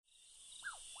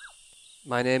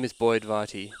My name is Boyd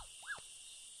Varty.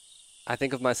 I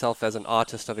think of myself as an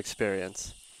artist of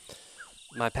experience.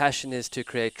 My passion is to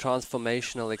create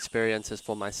transformational experiences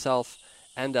for myself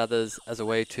and others as a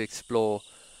way to explore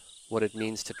what it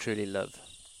means to truly live.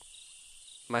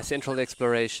 My central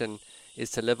exploration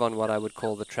is to live on what I would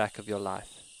call the track of your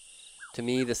life. To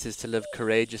me, this is to live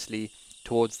courageously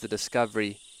towards the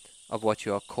discovery of what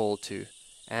you are called to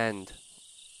and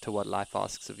to what life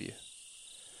asks of you.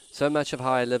 So much of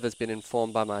how I live has been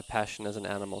informed by my passion as an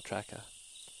animal tracker.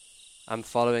 I'm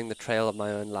following the trail of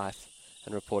my own life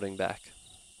and reporting back.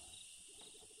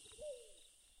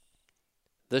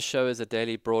 This show is a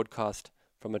daily broadcast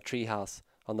from a treehouse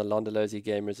on the Londolozi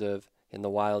Game Reserve in the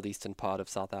wild eastern part of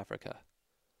South Africa.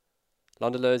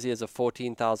 Londolozi is a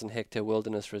 14,000 hectare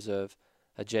wilderness reserve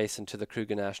adjacent to the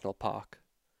Kruger National Park.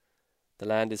 The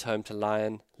land is home to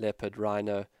lion, leopard,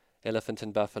 rhino, elephant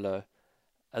and buffalo,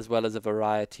 as well as a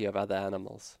variety of other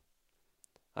animals.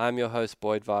 I am your host,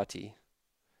 Boyd Varty.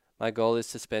 My goal is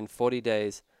to spend 40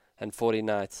 days and 40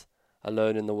 nights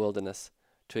alone in the wilderness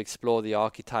to explore the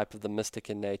archetype of the mystic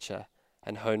in nature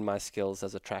and hone my skills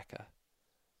as a tracker.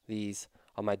 These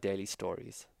are my daily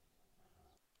stories.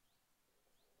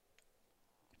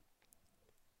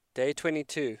 Day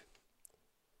 22.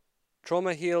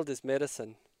 Trauma healed is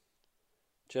medicine.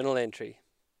 Journal entry.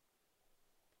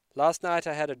 Last night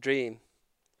I had a dream.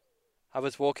 I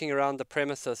was walking around the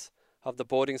premises of the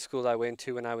boarding school I went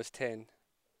to when I was 10.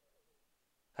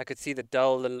 I could see the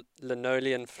dull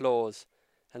linoleum floors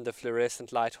and the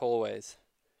fluorescent light hallways,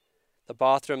 the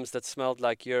bathrooms that smelled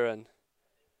like urine,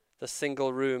 the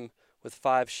single room with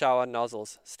 5 shower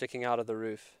nozzles sticking out of the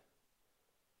roof.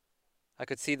 I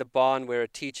could see the barn where a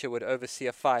teacher would oversee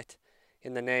a fight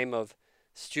in the name of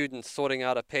students sorting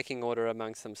out a pecking order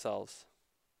amongst themselves.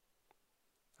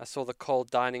 I saw the cold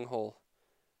dining hall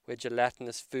where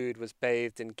gelatinous food was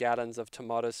bathed in gallons of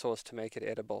tomato sauce to make it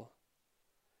edible.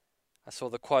 I saw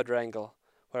the quadrangle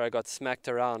where I got smacked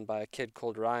around by a kid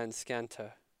called Ryan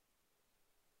Scanter.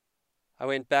 I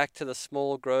went back to the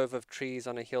small grove of trees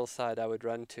on a hillside I would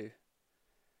run to.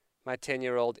 My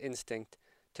 10-year-old instinct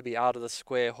to be out of the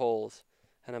square halls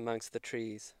and amongst the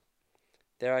trees.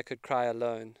 There I could cry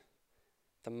alone,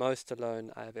 the most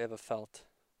alone I have ever felt.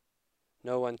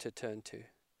 No one to turn to,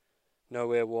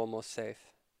 nowhere warm or safe.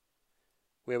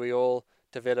 Where we all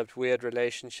developed weird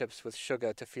relationships with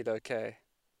sugar to feel okay.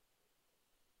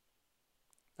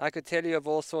 I could tell you of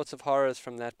all sorts of horrors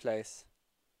from that place.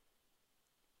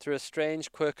 Through a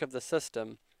strange quirk of the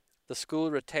system, the school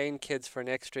retained kids for an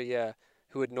extra year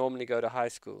who would normally go to high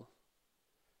school.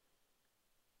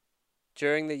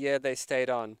 During the year they stayed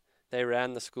on, they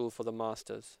ran the school for the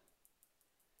masters.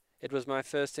 It was my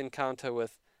first encounter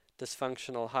with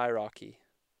dysfunctional hierarchy.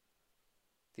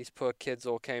 These poor kids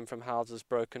all came from houses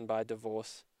broken by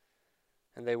divorce,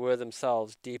 and they were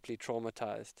themselves deeply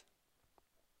traumatized.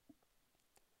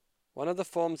 One of the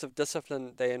forms of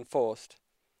discipline they enforced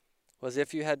was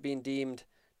if you had been deemed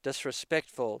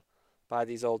disrespectful by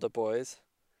these older boys,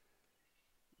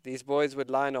 these boys would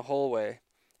line a hallway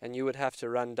and you would have to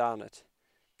run down it,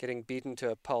 getting beaten to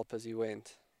a pulp as you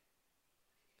went.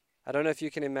 I don't know if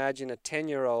you can imagine a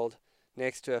 10-year-old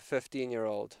next to a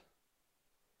 15-year-old,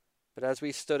 but as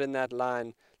we stood in that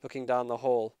line looking down the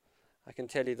hall, I can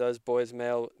tell you those boys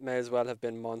may as well have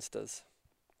been monsters.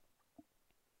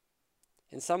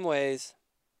 In some ways,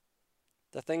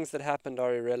 the things that happened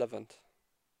are irrelevant.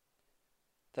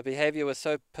 The behavior was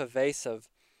so pervasive,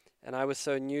 and I was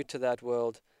so new to that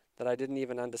world that I didn't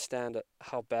even understand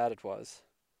how bad it was.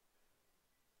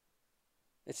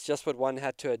 It's just what one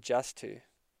had to adjust to,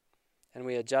 and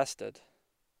we adjusted.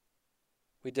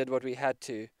 We did what we had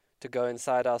to go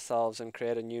inside ourselves and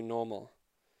create a new normal,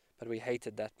 but we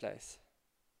hated that place.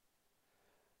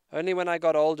 Only when I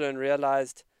got older and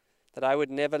realized that I would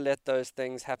never let those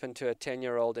things happen to a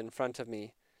 10-year-old in front of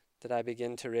me did I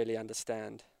begin to really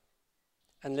understand.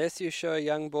 Unless you show a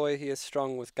young boy he is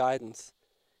strong with guidance,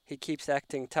 he keeps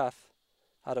acting tough.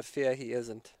 Out of fear he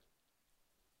isn't.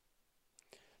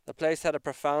 The place had a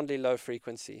profoundly low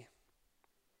frequency.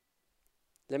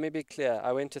 Let me be clear,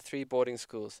 I went to 3 boarding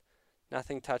schools.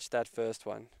 Nothing touched that first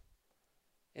one.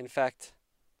 In fact,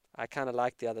 I kind of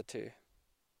liked the other 2.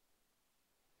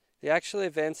 The actual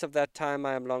events of that time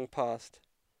I am long past.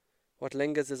 What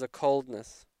lingers is a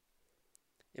coldness.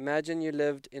 Imagine you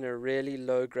lived in a really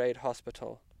low-grade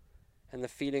hospital, and the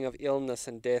feeling of illness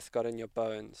and death got in your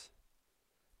bones.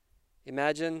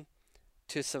 Imagine,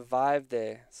 to survive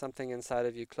there, something inside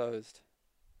of you closed.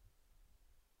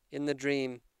 In the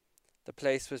dream, the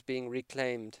place was being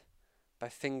reclaimed by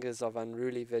fingers of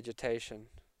unruly vegetation.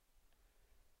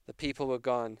 The people were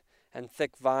gone, and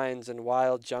thick vines and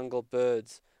wild jungle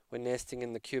birds were nesting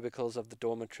in the cubicles of the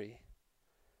dormitory.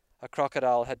 A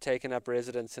crocodile had taken up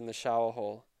residence in the shower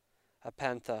hall. A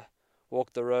panther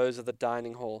walked the rows of the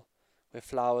dining hall, where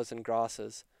flowers and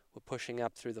grasses were pushing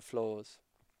up through the floors.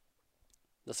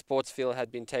 The sports field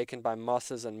had been taken by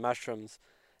mosses and mushrooms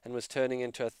and was turning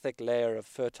into a thick layer of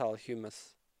fertile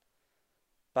humus.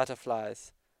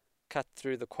 Butterflies cut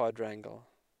through the quadrangle.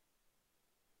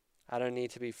 I don't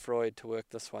need to be Freud to work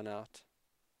this one out.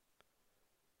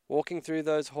 Walking through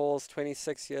those halls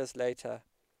 26 years later,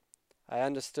 I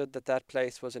understood that that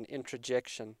place was an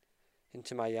introjection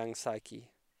into my young psyche.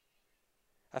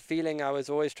 A feeling I was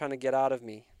always trying to get out of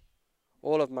me.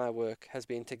 All of my work has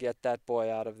been to get that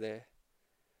boy out of there,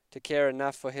 to care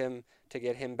enough for him to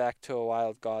get him back to a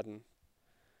wild garden.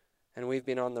 And we've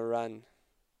been on the run.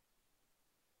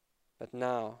 But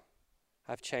now,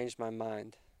 I've changed my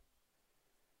mind.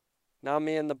 Now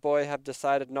me and the boy have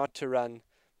decided not to run,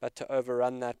 but to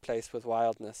overrun that place with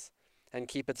wildness, and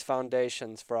keep its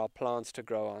foundations for our plants to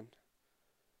grow on.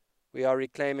 We are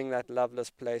reclaiming that loveless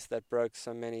place that broke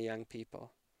so many young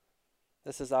people.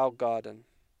 This is our garden,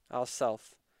 our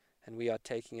self, and we are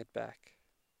taking it back.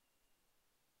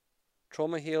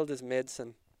 Trauma healed is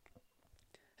medicine.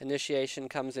 Initiation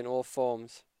comes in all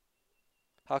forms.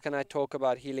 How can I talk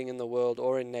about healing in the world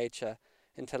or in nature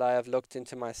until I have looked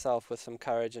into myself with some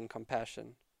courage and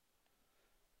compassion?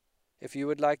 If you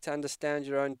would like to understand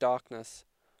your own darkness,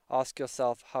 ask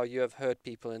yourself how you have hurt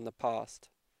people in the past.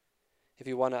 If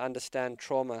you want to understand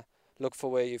trauma, look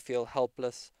for where you feel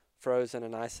helpless, frozen,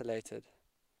 and isolated.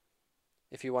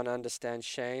 If you want to understand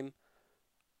shame,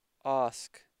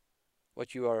 ask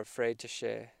what you are afraid to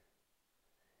share.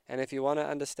 And if you want to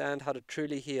understand how to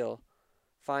truly heal,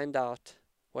 find out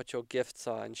what your gifts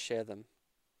are and share them.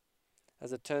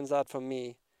 As it turns out for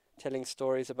me, telling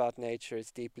stories about nature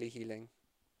is deeply healing.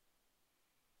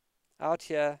 Out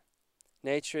here,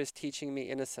 nature is teaching me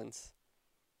innocence,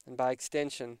 and by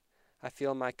extension, I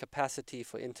feel my capacity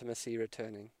for intimacy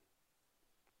returning.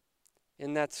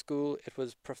 In that school, it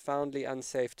was profoundly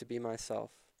unsafe to be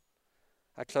myself.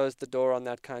 I closed the door on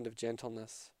that kind of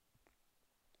gentleness.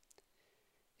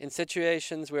 In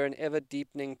situations where an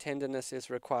ever-deepening tenderness is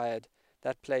required,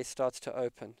 that place starts to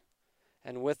open,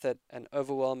 and with it an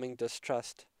overwhelming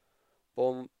distrust,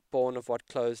 born of what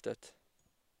closed it.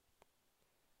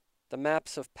 The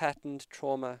maps of patterned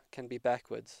trauma can be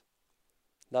backwards.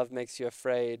 Love makes you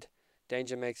afraid,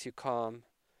 danger makes you calm,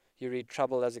 you read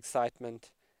trouble as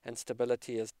excitement, and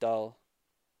stability as dull.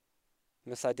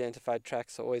 Misidentified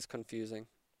tracks are always confusing.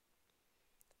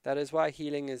 That is why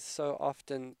healing is so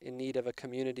often in need of a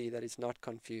community that is not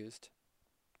confused.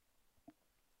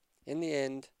 In the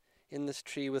end, in this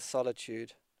tree with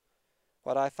solitude,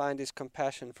 what I find is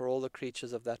compassion for all the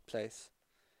creatures of that place,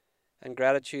 and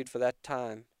gratitude for that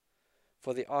time,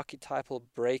 for the archetypal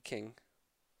breaking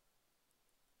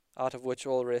out of which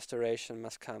all restoration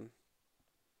must come.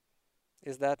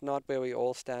 Is that not where we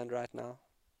all stand right now?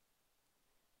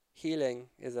 Healing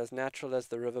is as natural as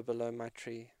the river below my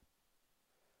tree.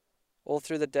 All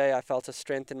through the day I felt a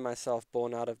strength in myself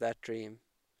born out of that dream.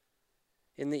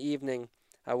 In the evening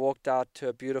I walked out to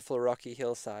a beautiful rocky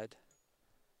hillside.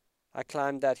 I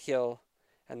climbed that hill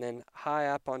and then high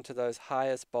up onto those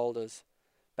highest boulders,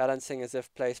 balancing as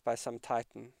if placed by some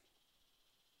titan.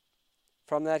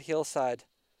 From that hillside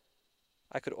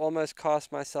I could almost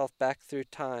cast myself back through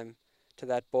time to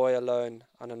that boy alone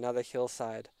on another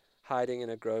hillside, hiding in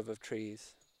a grove of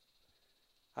trees.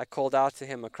 I called out to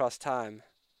him across time.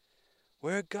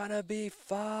 "We're gonna be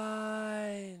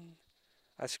fine,"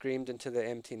 I screamed into the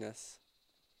emptiness.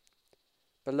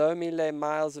 Below me lay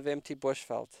miles of empty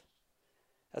bushveld.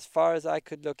 As far as I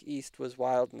could look east was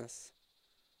wildness.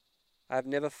 I have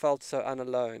never felt so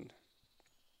unalone.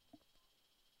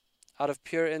 Out of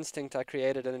pure instinct I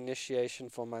created an initiation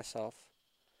for myself.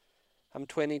 I'm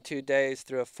 22 days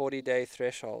through a 40-day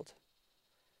threshold.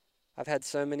 I've had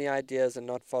so many ideas and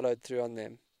not followed through on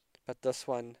them, but this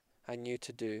one I knew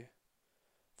to do.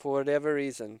 For whatever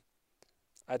reason,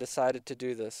 I decided to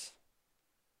do this.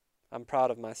 I'm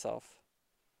proud of myself.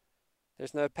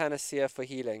 There's no panacea for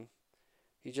healing.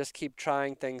 You just keep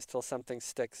trying things till something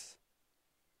sticks.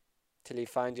 Till you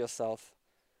find yourself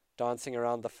dancing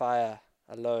around the fire,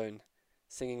 alone,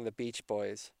 singing the Beach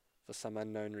Boys for some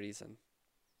unknown reason.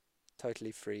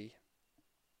 Totally free.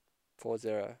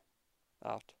 4-0.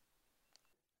 Out.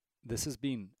 This has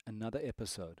been another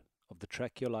episode of the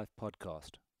Track Your Life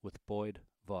podcast with Boyd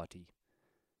Varty.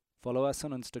 Follow us on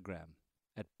Instagram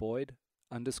at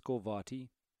Boyd_Varty,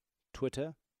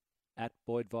 Twitter at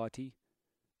Boyd Varty.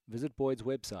 Visit Boyd's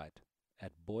website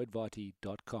at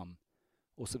boydvarty.com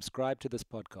or subscribe to this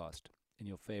podcast in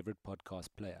your favorite podcast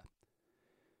player.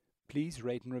 Please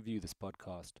rate and review this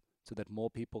podcast so that more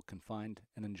people can find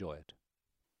and enjoy it.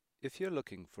 If you're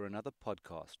looking for another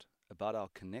podcast about our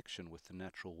connection with the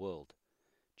natural world,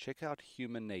 check out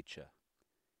Human Nature.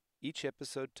 Each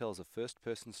episode tells a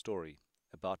first-person story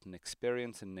about an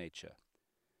experience in nature.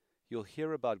 You'll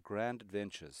hear about grand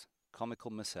adventures,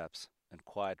 comical mishaps, and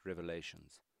quiet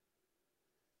revelations.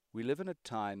 We live in a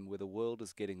time where the world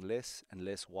is getting less and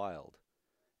less wild,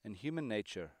 and Human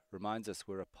Nature reminds us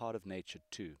we're a part of nature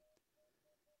too.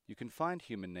 You can find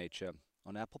Human Nature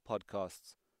on Apple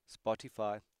Podcasts,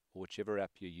 Spotify, or whichever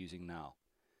app you're using now.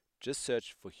 Just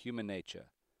search for Human Nature,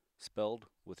 spelled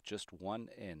with just one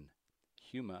N,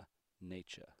 Human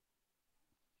Nature.